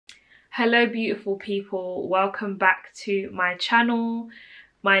Hello beautiful people, welcome back to my channel.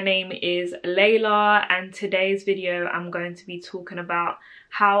 My name is Layla and today's video I'm going to be talking about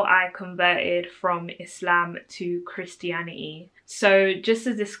how I converted from Islam to Christianity. So just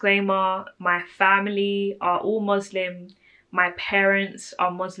a disclaimer, my family are all Muslim, my parents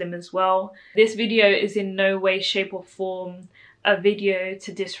are Muslim as well. This video is in no way, shape or form a video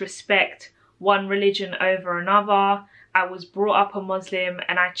to disrespect one religion over another. I was brought up a Muslim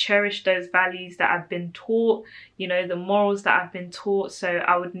and I cherish those values that I've been taught, you know, the morals that I've been taught. So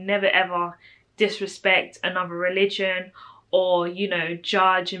I would never ever disrespect another religion or, you know,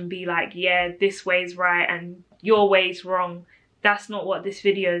 judge and be like, yeah, this way's right and your way's wrong. That's not what this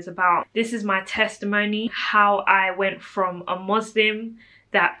video is about. This is my testimony, how I went from a Muslim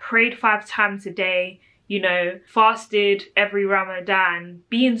that prayed 5 times a day, you know, fasted every Ramadan,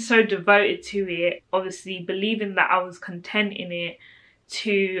 being so devoted to it, obviously believing that I was content in it,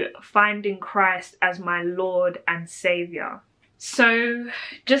 to finding Christ as my Lord and Savior. So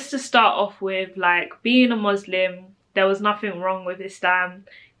just to start off with, like, being a Muslim, there was nothing wrong with Islam.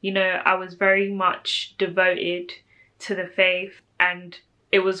 You know, I was very much devoted to the faith and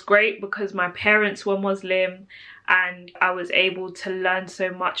it was great because my parents were Muslim and I was able to learn so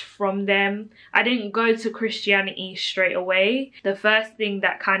much from them. I didn't go to Christianity straight away. The first thing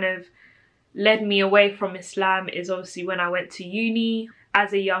that kind of led me away from Islam is obviously when I went to uni.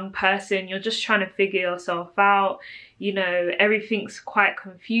 As a young person, you're just trying to figure yourself out. You know, everything's quite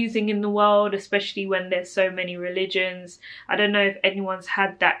confusing in the world, especially when there's so many religions. I don't know if anyone's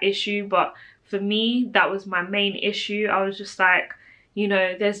had that issue, but for me, that was my main issue. I was just like, you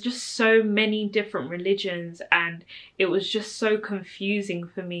know, there's just so many different religions and it was just so confusing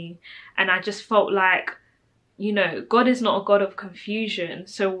for me. And I just felt like, you know, God is not a God of confusion.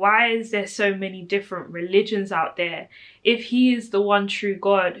 So why is there so many different religions out there? If he is the one true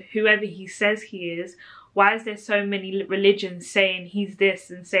God, whoever he says he is, why is there so many religions saying he's this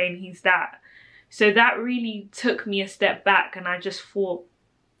and saying he's that? So that really took me a step back and I just thought,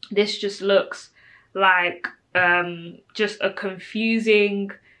 this just looks like just a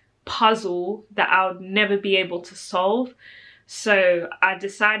confusing puzzle that I would never be able to solve. So I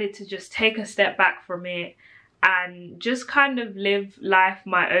decided to just take a step back from it and just kind of live life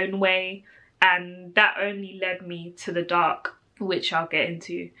my own way, and that only led me to the dark, which I'll get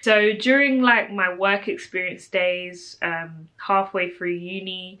into. So during like my work experience days, halfway through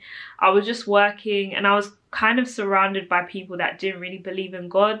uni, I was just working and I was kind of surrounded by people that didn't really believe in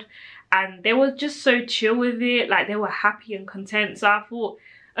God, and they were just so chill with it, like they were happy and content. So I thought,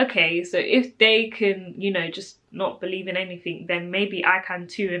 okay, so if they can, you know, just not believe in anything, then maybe I can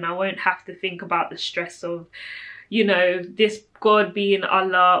too, and I won't have to think about the stress of, you know, this God being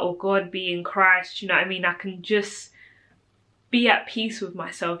Allah or God being Christ, you know what I mean? I can just be at peace with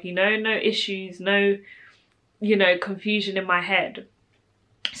myself, you know, no issues, no, you know, confusion in my head.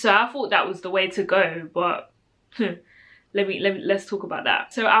 So I thought that was the way to go, but let's talk about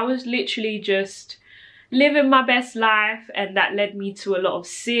that. So I was literally just living my best life and that led me to a lot of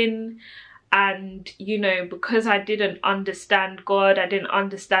sin. And, you know, because I didn't understand God, I didn't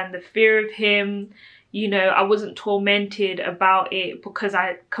understand the fear of him, you know, I wasn't tormented about it because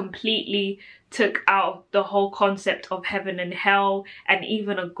I completely took out the whole concept of heaven and hell and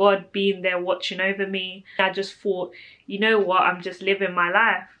even a God being there watching over me. I just thought, you know what, I'm just living my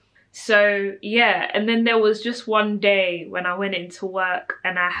life. So yeah, and then there was just one day when I went into work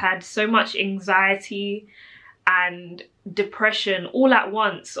and I had so much anxiety and depression all at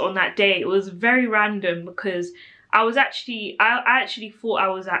once on that day. It was very random because I actually thought I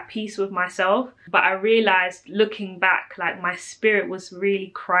was at peace with myself, but I realized looking back, like my spirit was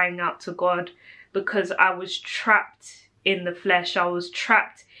really crying out to God because I was trapped in the flesh. I was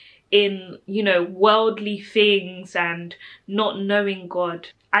trapped in, you know, worldly things and not knowing God.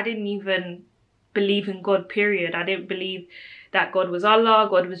 I didn't even believe in God, period. I didn't believe that God was Allah,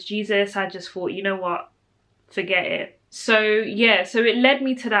 God was Jesus. I just thought, you know what, forget it. So yeah, so it led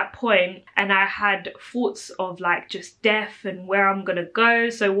me to that point and I had thoughts of like just death and where I'm gonna go.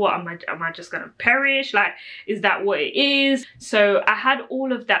 So what, am I just gonna perish? Like, is that what it is? So I had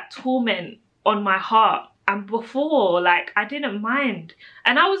all of that torment on my heart. And before, like, I didn't mind.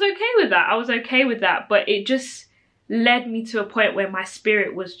 And I was okay with that. I was okay with that. But it just led me to a point where my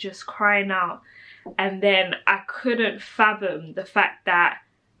spirit was just crying out. And then I couldn't fathom the fact that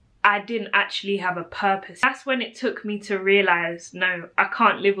I didn't actually have a purpose. That's when it took me to realize, no, I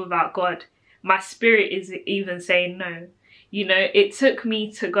can't live without God. My spirit is even saying no. You know, it took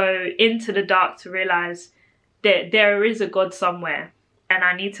me to go into the dark to realize that there is a God somewhere and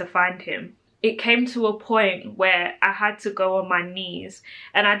I need to find him. it came to a point where I had to go on my knees,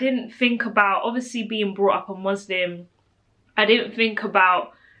 and I didn't think about, obviously being brought up a Muslim, I didn't think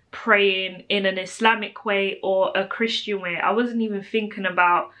about praying in an Islamic way or a Christian way. I wasn't even thinking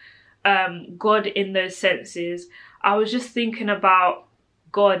about God in those senses. I was just thinking about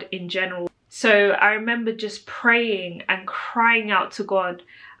God in general. So I remember just praying and crying out to God.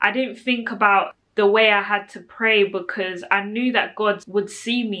 I didn't think about the way I had to pray because I knew that God would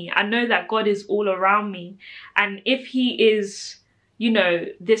see me. I know that God is all around me. And if he is, you know,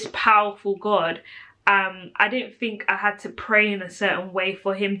 this powerful God, I didn't think I had to pray in a certain way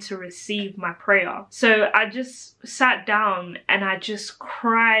for him to receive my prayer. So I just sat down and I just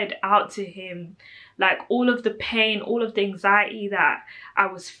cried out to him. Like all of the pain, all of the anxiety that I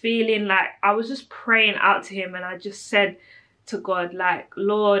was feeling, like I was just praying out to him, and I just said to God, like,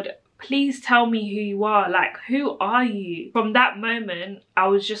 Lord, please tell me who you are. Like, who are you? From that moment, I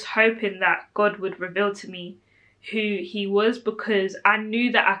was just hoping that God would reveal to me who he was, because I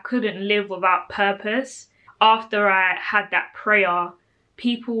knew that I couldn't live without purpose. After I had that prayer,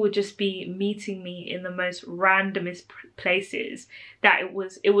 people would just be meeting me in the most randomest places, that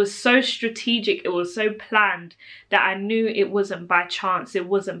it was so strategic, it was so planned, that I knew it wasn't by chance, it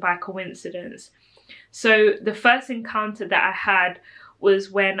wasn't by coincidence. So the first encounter that I had was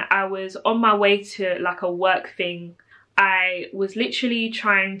when I was on my way to like a work thing. I was literally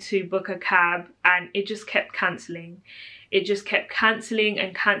trying to book a cab and it just kept cancelling. It just kept cancelling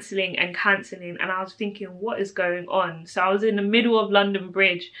and cancelling and cancelling, and I was thinking, what is going on? So I was in the middle of London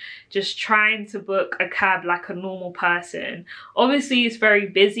Bridge just trying to book a cab like a normal person. Obviously it's very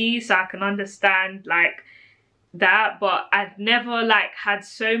busy, so I can understand like that, but I've never like had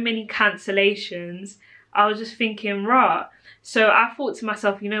so many cancellations. I was just thinking, rah. So I thought to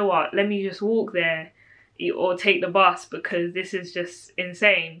myself, you know what, let me just walk there or take the bus because this is just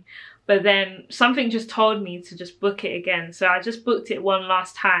insane. But then something just told me to just book it again. So I just booked it one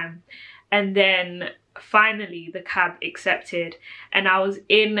last time, and then finally the cab accepted, and I was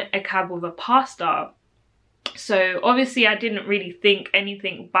in a cab with a pastor. So obviously I didn't really think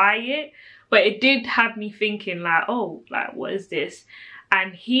anything by it, but it did have me thinking like, oh, like what is this?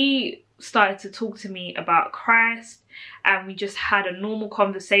 And he started to talk to me about Christ, and we just had a normal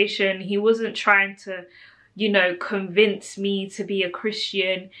conversation. He wasn't trying to, you know, convince me to be a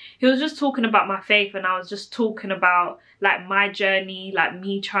Christian. He was just talking about my faith, and I was just talking about like my journey, like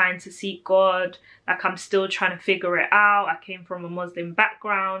me trying to seek God, like I'm still trying to figure it out. I came from a Muslim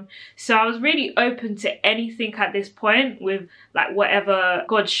background, so I was really open to anything at this point with like whatever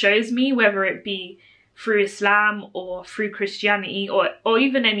God shows me, whether it be through Islam or through Christianity or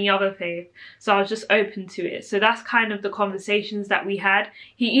even any other faith. So I was just open to it. So that's kind of the conversations that we had.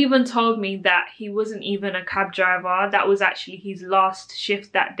 He even told me that he wasn't even a cab driver. That was actually his last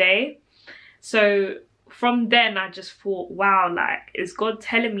shift that day. So from then I just thought, wow, like, is God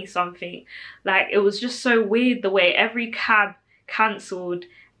telling me something? Like, it was just so weird the way every cab cancelled,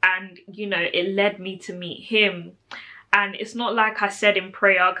 and you know, it led me to meet him. And it's not like I said in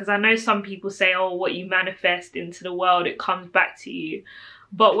prayer, because I know some people say, oh, what you manifest into the world, it comes back to you.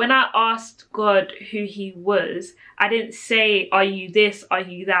 But when I asked God who he was, I didn't say, are you this, are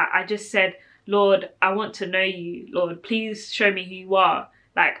you that? I just said, Lord, I want to know you. Lord, please show me who you are.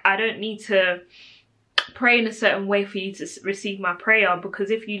 Like, I don't need to pray in a certain way for you to receive my prayer,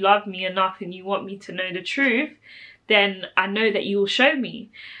 because if you love me enough and you want me to know the truth, then I know that you will show me.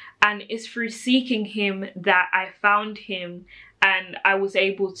 And it's through seeking him that I found him, and I was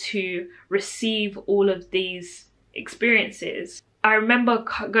able to receive all of these experiences. I remember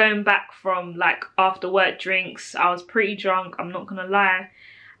going back from like after work drinks. I was pretty drunk, I'm not gonna lie.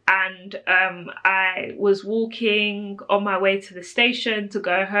 And I was walking on my way to the station to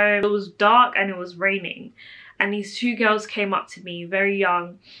go home. It was dark and it was raining. And these two girls came up to me, very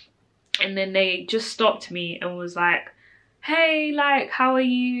young. And then they just stopped me and was like, hey, like, how are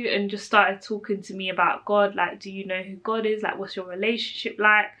you? And just started talking to me about God. Like, do you know who God is? Like, what's your relationship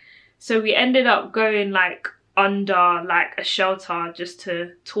like? So we ended up going like under like a shelter just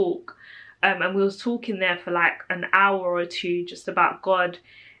to talk. And we was talking there for like an hour or two just about God.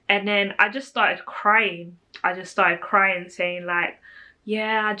 And then I just started crying. I just started crying, saying like,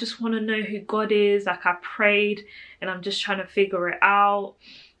 yeah, I just want to know who God is. Like, I prayed and I'm just trying to figure it out.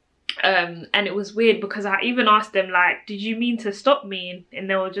 And it was weird because I even asked them like, did you mean to stop me? And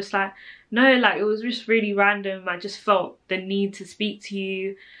they were just like, no, like, it was just really random. I just felt the need to speak to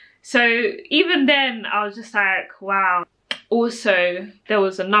you. So even then I was just like, wow. Also, there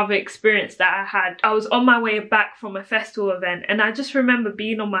was another experience that I had. I was on my way back from a festival event, and I just remember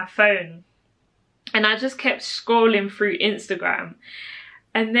being on my phone and I just kept scrolling through Instagram.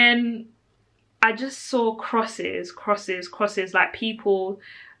 And then I just saw crosses, like people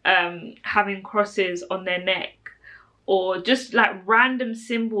having crosses on their neck, or just like random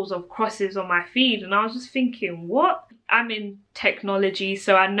symbols of crosses on my feed. And I was just thinking, what? I'm in technology,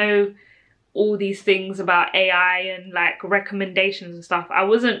 so I know all these things about AI and like recommendations and stuff. I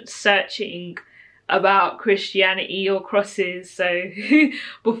wasn't searching about Christianity or crosses, so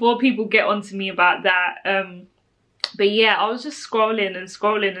before people get onto me about that, but yeah, I was just scrolling and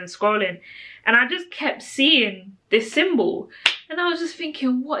scrolling and scrolling, and I just kept seeing this symbol, and I was just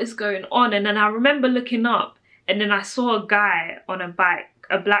thinking, what is going on? And then I remember looking up, and then I saw a guy on a bike,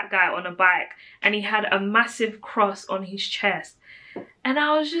 a black guy on a bike, and he had a massive cross on his chest. And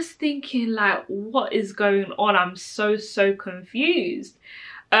I was just thinking, like, what is going on? I'm so confused.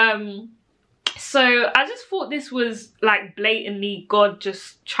 So I just thought this was like blatantly God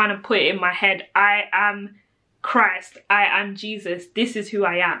just trying to put it in my head. I am Christ, I am Jesus, this is who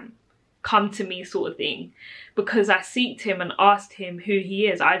I am, come to me, sort of thing. Because I seeked him and asked him who he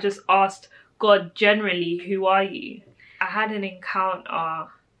is. I just asked God generally, who are you? I had an encounter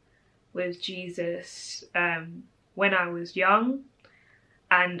with Jesus when I was young,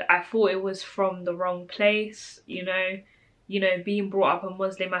 and I thought it was from the wrong place, you know, being brought up a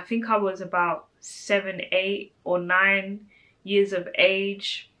Muslim. I think I was about 7, 8 or 9 years of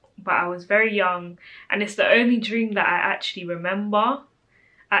age, but I was very young, and it's the only dream that I actually remember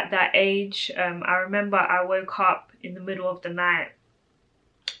at that age. I remember I woke up in the middle of the night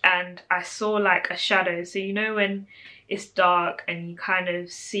and I saw like a shadow. So you know when it's dark and you kind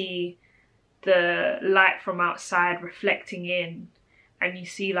of see the light from outside reflecting in, and you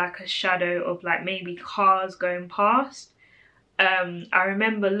see like a shadow of like maybe cars going past. I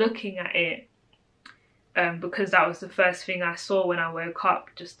remember looking at it because that was the first thing I saw when I woke up,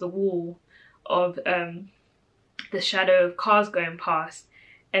 just the wall of the shadow of cars going past.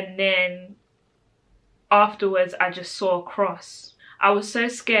 And then afterwards I just saw a cross. I was so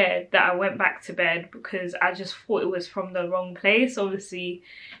scared that I went back to bed because I just thought it was from the wrong place. Obviously,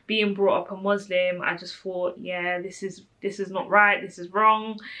 being brought up a Muslim, I just thought, yeah, this is not right, this is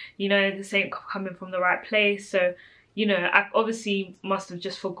wrong, you know, this ain't coming from the right place. So, you know, I obviously must have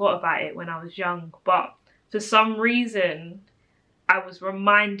just forgot about it when I was young, but for some reason I was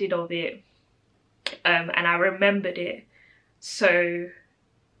reminded of it, and I remembered it. So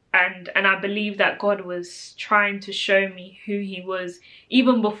and I believe that God was trying to show me who he was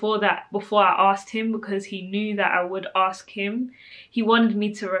even before that, before I asked him, because he knew that I would ask him. He wanted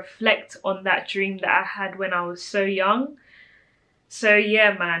me to reflect on that dream that I had when I was so young. So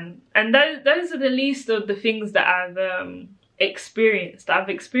yeah, man. And those are the least of the things that I've experienced. I've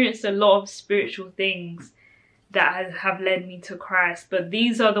experienced a lot of spiritual things that have led me to Christ, but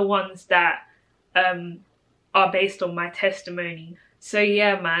these are the ones that are based on my testimony. So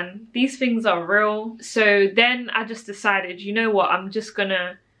yeah, man, these things are real. So then I just decided, you know what, I'm just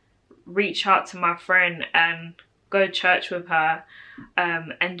gonna reach out to my friend and go to church with her,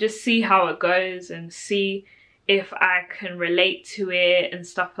 and just see how it goes and see if I can relate to it and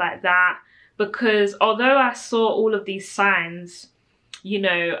stuff like that. Because although I saw all of these signs, you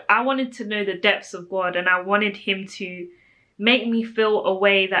know, I wanted to know the depths of God, and I wanted him to make me feel a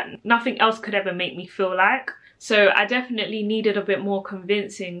way that nothing else could ever make me feel like. So I definitely needed a bit more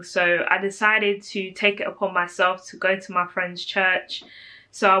convincing. So I decided to take it upon myself to go to my friend's church.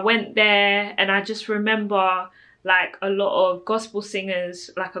 So I went there, and I just remember like a lot of gospel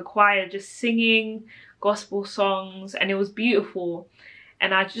singers, like a choir, just singing gospel songs, and it was beautiful.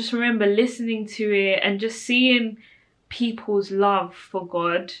 And I just remember listening to it and just seeing people's love for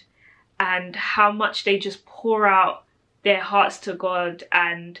God and how much they just pour out their hearts to God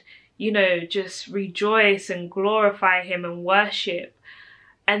and, you know, just rejoice and glorify him and worship.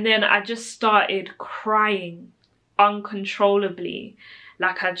 And then I just started crying uncontrollably.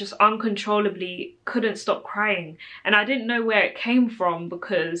 Like I just uncontrollably couldn't stop crying. And I didn't know where it came from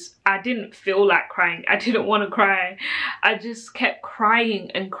because I didn't feel like crying. I didn't want to cry. I just kept crying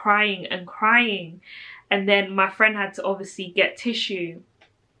and crying and crying. And then my friend had to obviously get tissue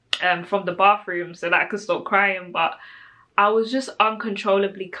from the bathroom so that I could stop crying. But I was just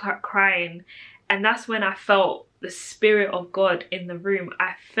uncontrollably crying. And that's when I felt the Spirit of God in the room.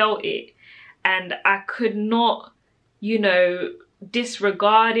 I felt it. And I could not, you know,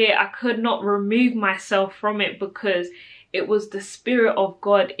 disregard it. I could not remove myself from it because it was the Spirit of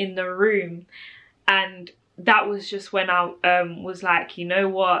God in the room. And that was just when I was like, you know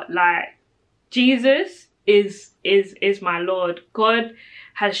what, like Jesus is my Lord. God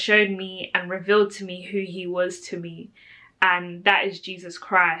has shown me and revealed to me who he was to me, and that is Jesus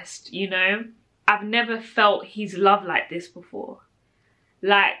Christ. You know, I've never felt his love like this before.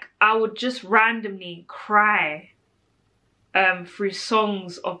 Like, I would just randomly cry through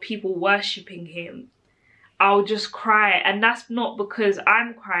songs of people worshipping him. I'll just cry, and that's not because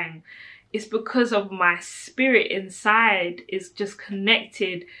I'm crying. It's because of my spirit inside is just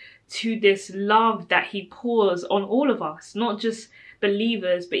connected to this love that he pours on all of us, not just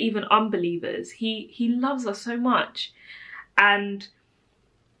believers, but even unbelievers. He loves us so much. And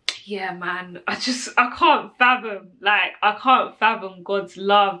yeah, man, I can't fathom God's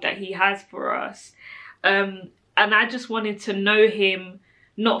love that he has for us. And I just wanted to know him,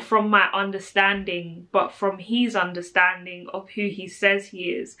 not from my understanding, but from his understanding of who he says he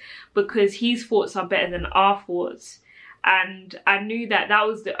is, because his thoughts are better than our thoughts. And I knew that that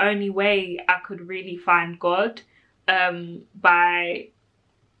was the only way I could really find God, by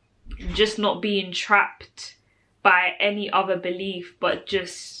just not being trapped by any other belief, but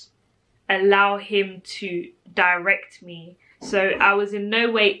just allow him to direct me. So I was in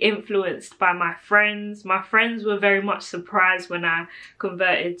no way influenced by my friends. My friends were very much surprised when I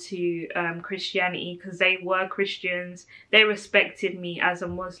converted to Christianity, because they were Christians. They respected me as a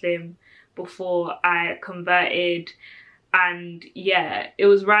Muslim before I converted. And yeah, it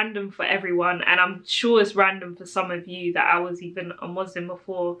was random for everyone. And I'm sure it's random for some of you that I was even a Muslim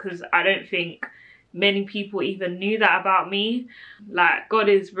before, because I don't think many people even knew that about me. Like, God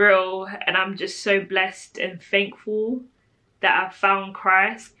is real, and I'm just so blessed and thankful that I found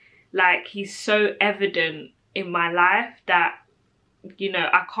Christ. Like, he's so evident in my life that, you know,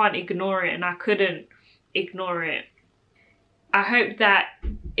 I can't ignore it, and I couldn't ignore it. I hope that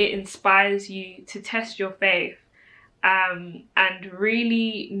it inspires you to test your faith, and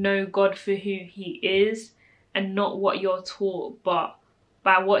really know God for who he is, and not what you're taught, but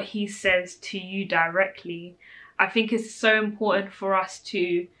by what he says to you directly. I think it's so important for us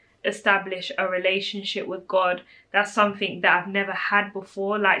to establish a relationship with God. That's something that I've never had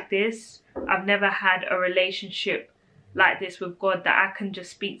before like this. I've never had a relationship like this with God, that I can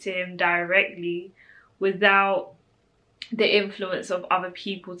just speak to him directly without the influence of other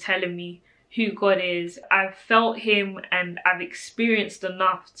people telling me who God is. I've felt him, and I've experienced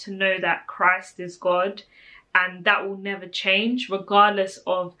enough to know that Christ is God, and that will never change, regardless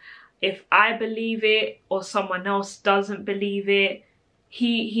of if I believe it or someone else doesn't believe it.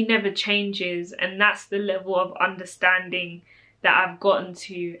 He never changes, and that's the level of understanding that I've gotten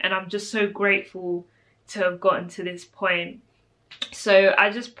to, and I'm just so grateful to have gotten to this point. So I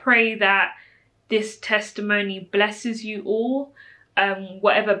just pray that this testimony blesses you all,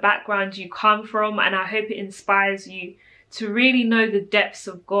 whatever background you come from, and I hope it inspires you to really know the depths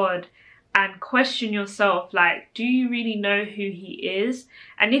of God and question yourself, like, do you really know who he is?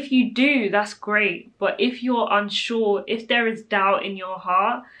 And if you do, that's great. But if you're unsure, if there is doubt in your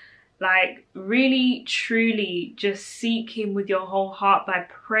heart, like, really truly just seek him with your whole heart by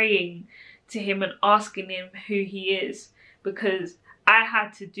praying to him and asking him who he is, because I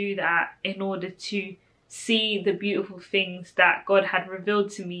had to do that in order to see the beautiful things that God had revealed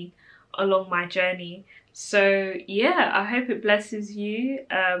to me along my journey. So yeah, I hope it blesses you.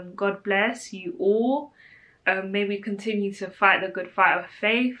 God bless you all. May we continue to fight the good fight of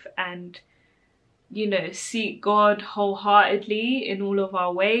faith, and, you know, seek God wholeheartedly in all of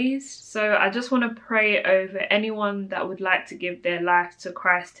our ways. So I just want to pray over anyone that would like to give their life to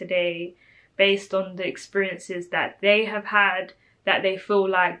Christ today, based on the experiences that they have had, that they feel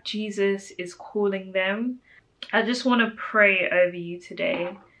like Jesus is calling them. I just want to pray over you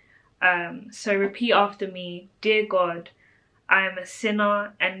today. So repeat after me. Dear God, I am a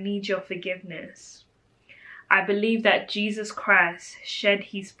sinner and need your forgiveness. I believe that Jesus Christ shed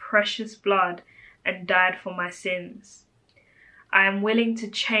his precious blood and died for my sins. I am willing to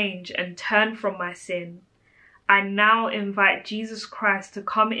change and turn from my sin. I now invite Jesus Christ to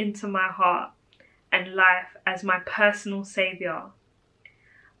come into my heart and life as my personal Saviour.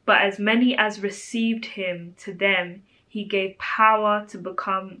 But as many as received him, to them he gave power to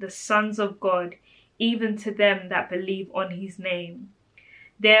become the sons of God, even to them that believe on his name.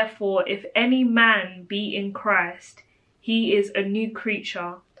 Therefore, if any man be in Christ, he is a new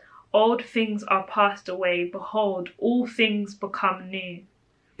creature. Old things are passed away. Behold, all things become new.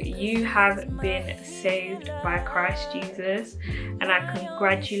 You have been saved by Christ Jesus, and I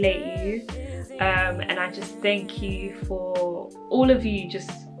congratulate you. And I just thank you for all of you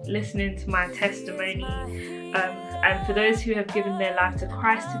just listening to my testimony. And for those who have given their life to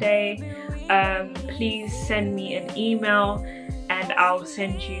Christ today, please send me an email, and I'll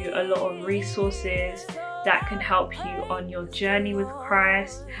send you a lot of resources that can help you on your journey with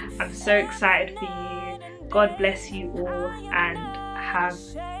Christ. I'm so excited for you. God bless you all, and have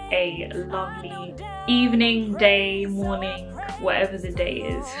a lovely evening, day, morning, whatever the day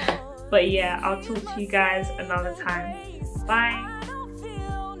is. But yeah, I'll talk to you guys another time. Bye.